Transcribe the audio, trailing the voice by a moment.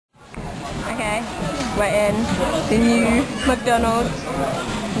Okay, we're in the new McDonald's,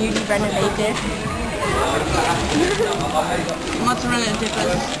 newly renovated. Mozzarella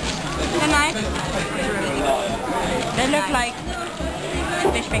dippers. They're nice. They look like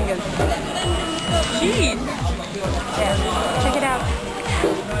fish fingers. Cheese. Yeah, check it out.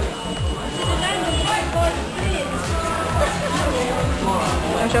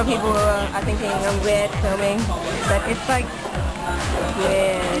 I'm sure people are thinking I'm weird filming, but it's like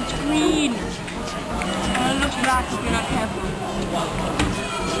weird. It's green. And it looks black if you're not careful.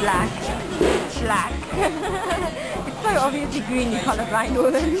 Black. Black. It's so obviously green, you colorblind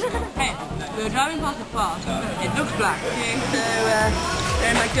woman. Hey, we were driving past the park. It looks black. Okay, so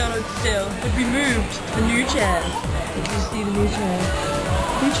they're in McDonald's still, but we moved the new chairs. Did you see the new chairs?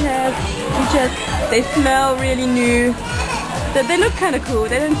 New chairs. New chairs. They smell really new. They look kind of cool.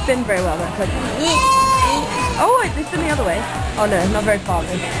 They don't spin very well. But oh wait, they spin the other way. Oh no, not very far.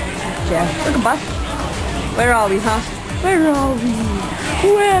 Yeah. Look at bus. Where are we, huh? Where are we?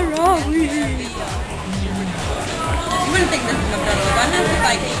 Where are we? You wouldn't think this is McDonald's. I know it's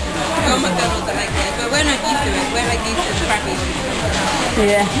like all McDonald's are like this, but we're not used to it. We're like used to crappy.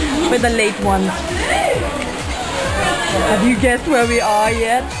 Yeah, we're the late ones. Have you guessed where we are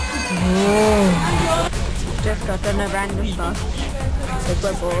yet? Oh. Just got on a random bus because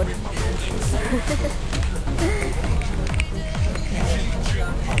we're bored.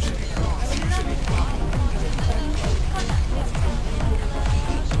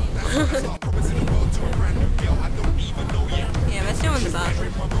 Yeah, we're still on the bus.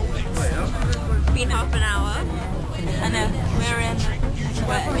 It's been half an hour. I know, we're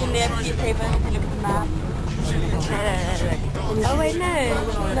in the empty paper. Look at the map. Oh wait, no.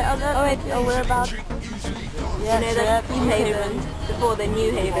 Oh wait, oh we're about... Yeah, you know the New Haven, before the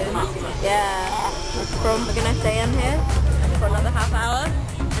New Haven. Yeah. We're gonna stay in here for another half hour,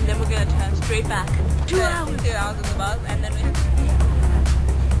 and then we're gonna turn straight back. 2 hours. 2 hours on the bus, and then we have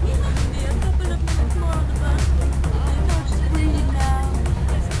a couple of minutes more on the bus. It's so green now.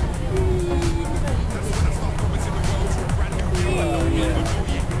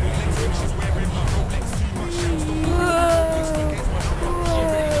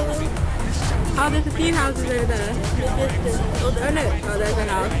 Oh, there's a few houses over there. Oh no, oh there's a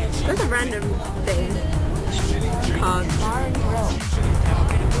house. There's a random thing. Cars.